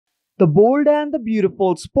The Bold and the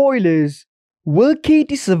Beautiful spoilers. Will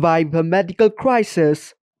Katie survive her medical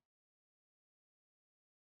crisis?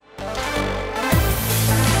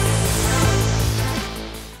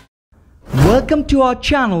 Welcome to our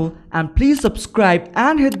channel and please subscribe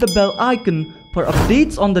and hit the bell icon for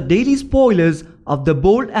updates on the daily spoilers of The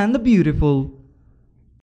Bold and the Beautiful.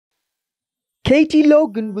 Katie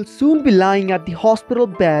Logan will soon be lying at the hospital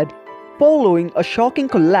bed following a shocking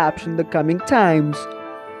collapse in the coming times.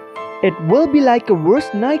 It will be like a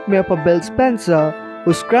worst nightmare for Bill Spencer,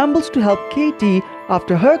 who scrambles to help Katie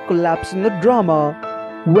after her collapse in the drama.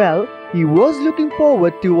 Well, he was looking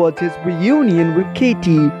forward towards his reunion with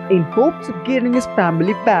Katie in hopes of getting his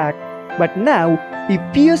family back, but now he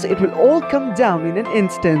fears it will all come down in an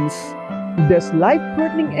instant. This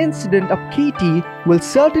life-threatening incident of Katie will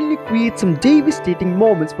certainly create some devastating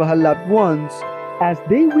moments for her loved ones. As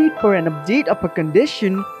they wait for an update of her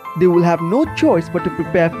condition, they will have no choice but to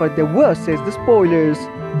prepare for the worst, says the spoilers.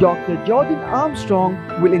 Dr. Jordan Armstrong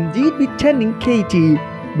will indeed be tending Katie,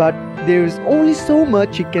 but there is only so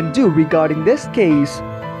much he can do regarding this case.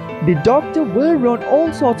 The doctor will run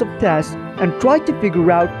all sorts of tests and try to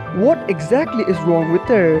figure out what exactly is wrong with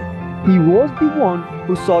her. He was the one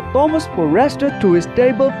who saw Thomas Forrester through his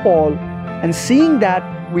terrible fall, and seeing that,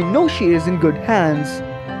 we know she is in good hands.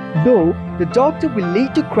 Though, the doctor will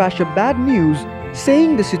later crash a bad news,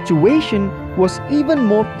 saying the situation was even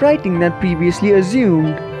more frightening than previously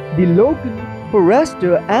assumed. The Logan,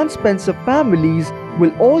 Forrester and Spencer families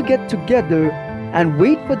will all get together and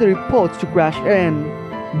wait for the reports to crash in.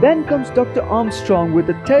 Then comes Dr. Armstrong with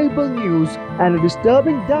the terrible news and a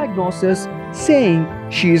disturbing diagnosis, saying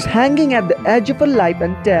she is hanging at the edge of her life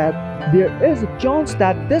and death. There is a chance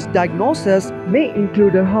that this diagnosis may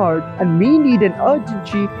include her heart and may need an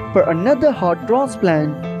urgency for another heart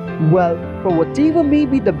transplant. Well, for whatever may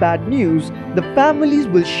be the bad news, the families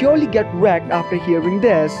will surely get wrecked after hearing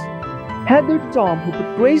this. Heather Tom, who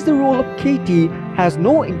portrays the role of Katie, has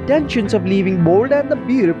no intentions of leaving Bold and the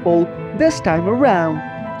Beautiful this time around.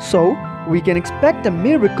 So, we can expect a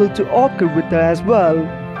miracle to occur with her as well.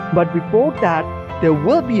 But before that, there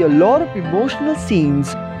will be a lot of emotional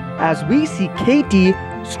scenes as we see Katie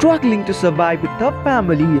struggling to survive with her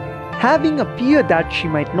family, having a fear that she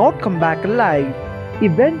might not come back alive.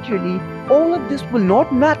 Eventually, all of this will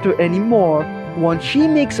not matter anymore once she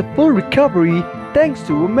makes a full recovery thanks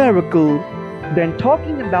to a miracle. Then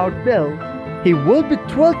talking about Bill, he will be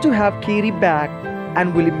thrilled to have Katie back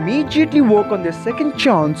and will immediately work on their second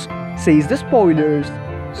chance, says the spoilers.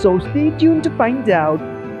 So stay tuned to find out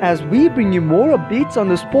as we bring you more updates on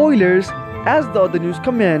the spoilers as the other news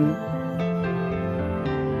come in.